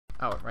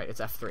Oh, right, it's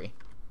F3.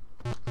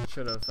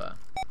 Should have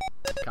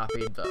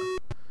copied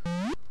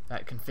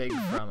that config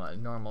from a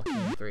normal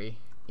Key 3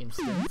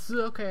 instance.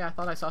 Okay, I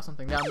thought I saw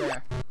something down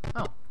there.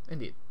 Oh,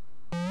 indeed.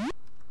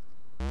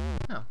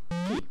 Oh,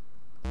 key.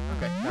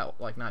 Okay, that,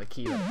 like, not a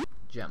key, but a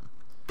gem.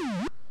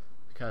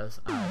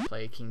 Because I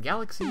play King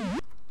Galaxy,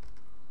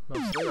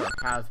 mostly, or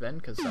have been,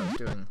 because I was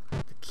doing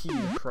the key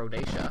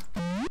Croatia.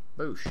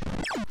 Boosh.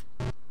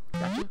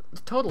 Gotcha.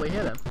 Totally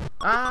hit him.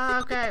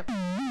 Ah, okay.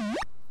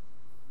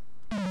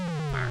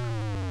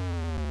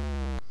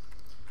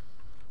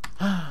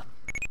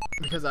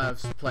 Because I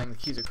was playing the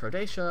keys of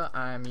Croatia,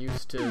 I'm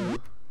used to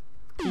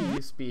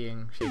keys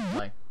being shaped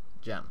like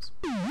gems.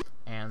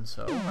 And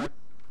so I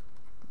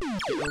get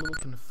a little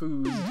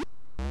confused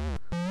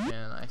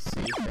and I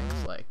see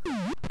things like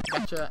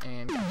gotcha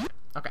and gotcha.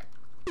 Okay.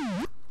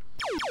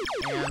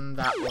 And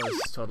that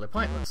was totally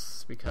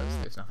pointless because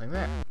there's nothing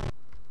there.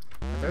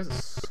 If there's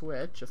a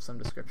switch of some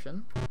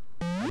description,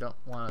 I don't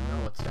want to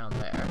know what's down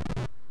there.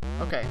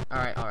 Okay,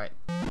 alright, alright.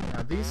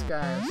 Now these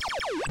guys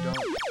don't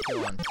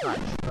kill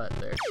untouched, but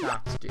their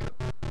shots do.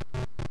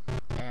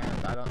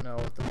 And I don't know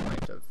what the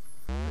point of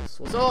this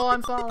was. Oh,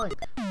 I'm falling!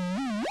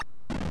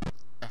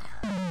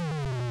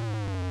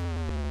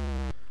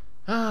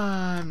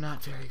 I'm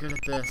not very good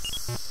at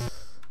this.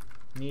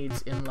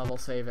 Needs in-level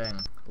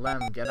saving.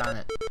 Lem, get on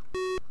it.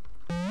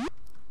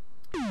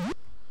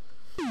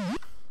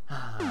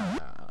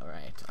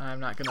 Alright, I'm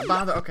not gonna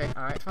bother. Okay,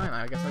 alright, fine.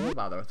 I guess I will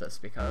bother with this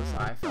because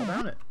I fell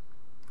down it.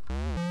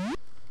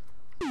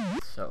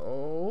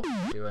 So,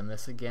 doing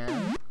this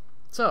again.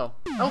 So,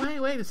 oh hey,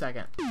 wait a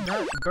second.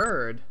 That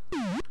bird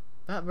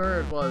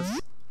was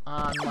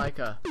on like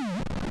a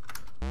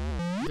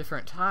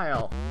different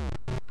tile.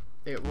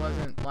 It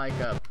wasn't like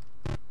a...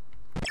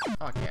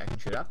 Oh, okay, I can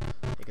shoot up.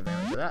 Take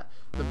advantage of that.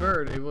 The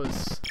bird, it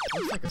looks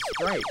like a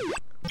sprite.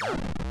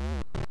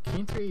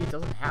 Keen 3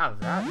 doesn't have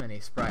that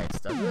many sprites,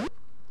 does it?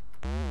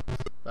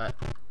 But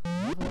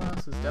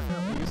Levellass is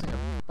definitely using a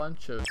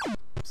bunch of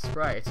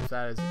sprites, if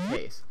that is the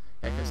case.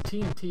 Yeah, because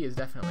TNT is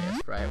definitely a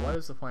sprite. What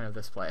is the point of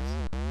this place?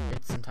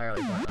 It's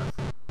entirely pointless.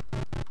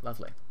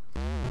 Lovely.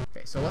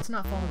 Okay, so let's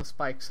not fall on the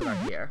spikes that are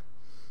here.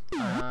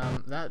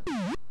 That...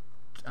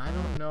 I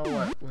don't know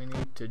what we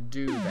need to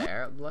do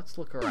there. Let's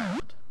look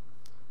around.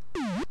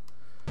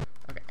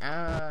 Okay,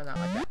 not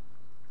like that.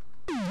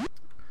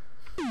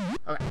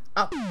 Okay,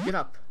 up! Get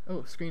up!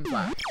 Oh, screen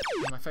flash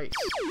in my face.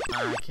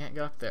 I can't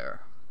get up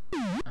there.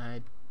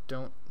 I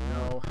don't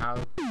know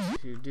how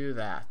to do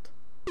that.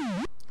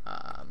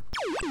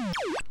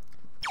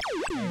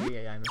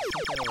 Maybe I missed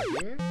something over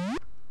here?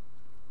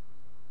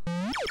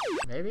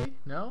 Maybe?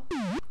 No?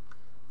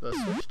 The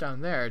switch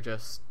down there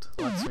just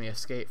lets me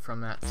escape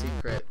from that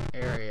secret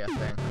area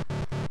thing.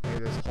 Maybe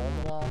there's a hole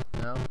in the wall?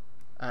 No?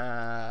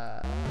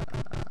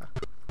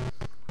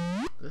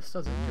 This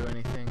doesn't do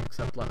anything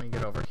except let me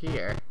get over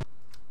here.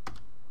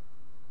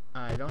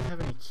 I don't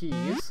have any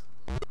keys.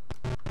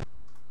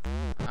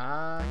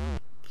 I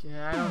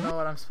don't know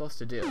what I'm supposed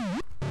to do.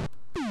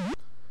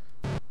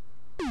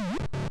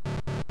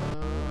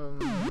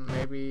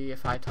 Maybe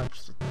if I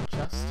touch the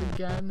chest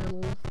again,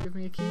 it'll give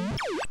me a key?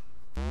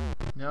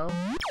 No?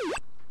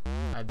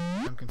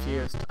 I'm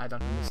confused. I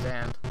don't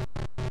understand.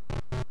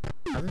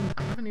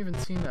 I haven't even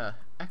seen a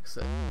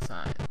exit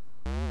sign.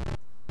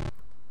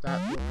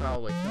 That will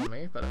probably kill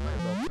me, but I might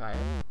as well try it.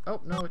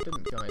 Oh, no, it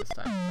didn't kill me this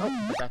time.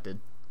 Oh, but that did.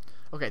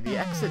 Okay, the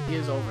exit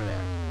is over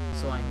there.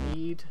 So I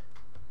need...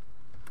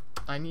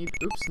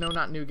 Oops, no,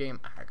 not new game.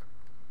 I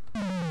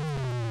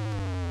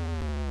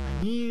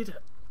need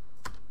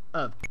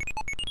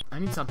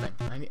something.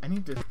 I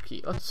need the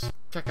key. Let's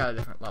check out a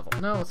different level.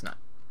 No, let's not.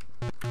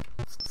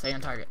 Let's stay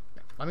on target.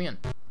 Let me in.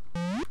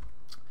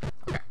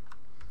 Okay.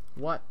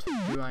 What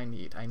do I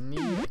need? I need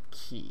a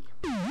key.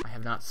 I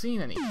have not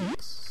seen any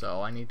keys,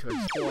 so I need to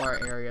explore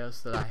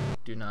areas that I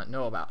do not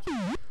know about.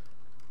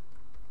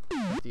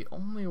 But the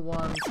only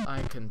ones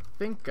I can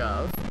think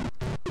of...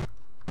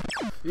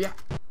 Yeah.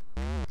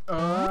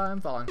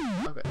 I'm falling.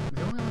 Okay.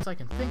 The only ones I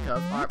can think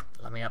of are...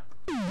 Let me up.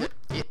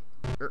 Okay.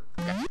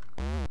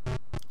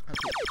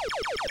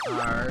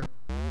 Are...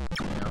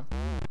 You know...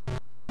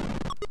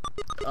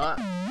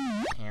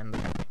 and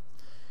the...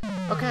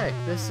 Okay,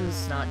 this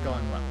is not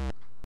going well.